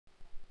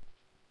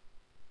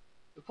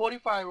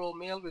45-year-old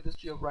male with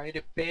history of right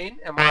hip pain.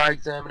 MRI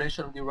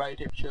examination of the right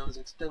hip shows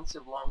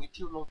extensive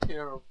longitudinal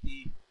tear of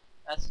the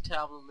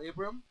acetabular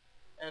labrum,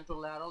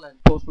 anterolateral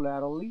and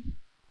posterolaterally,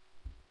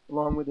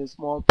 along with a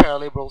small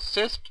paralabral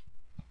cyst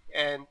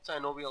and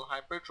synovial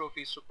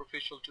hypertrophy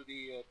superficial to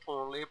the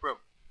torn labrum.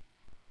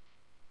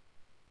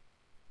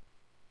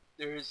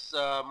 There is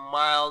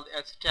mild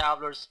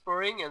acetabular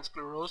spurring and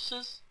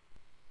sclerosis,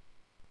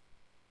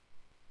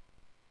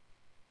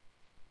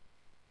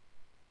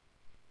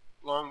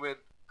 along with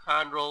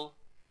chondral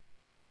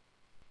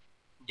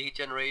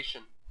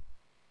degeneration.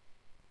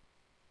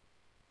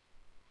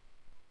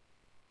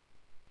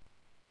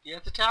 The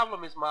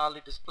acetabulum is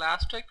mildly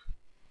dysplastic.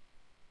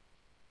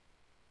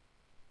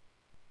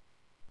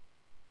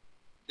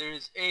 There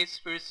is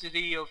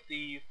asphericity of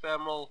the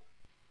femoral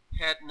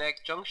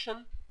head-neck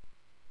junction,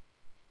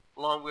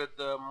 along with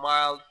the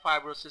mild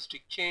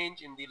fibrocystic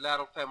change in the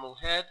lateral femoral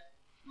head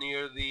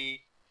near the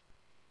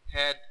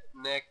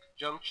head-neck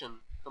junction,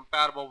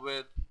 compatible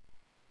with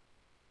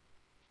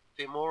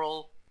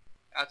femoral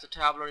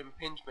acetabular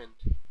impingement.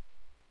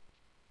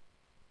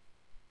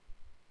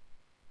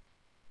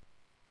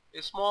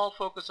 A small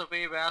focus of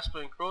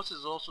avascular necrosis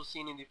is also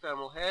seen in the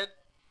femoral head,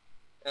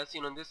 as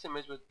seen on this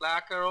image with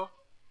black arrow.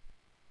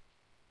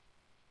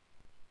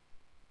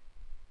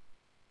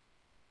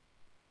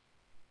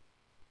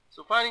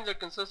 So findings are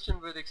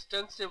consistent with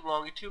extensive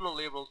longitudinal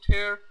labral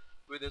tear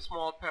with a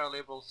small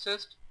paralabral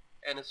cyst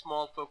and a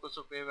small focus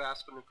of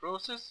avascular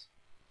necrosis.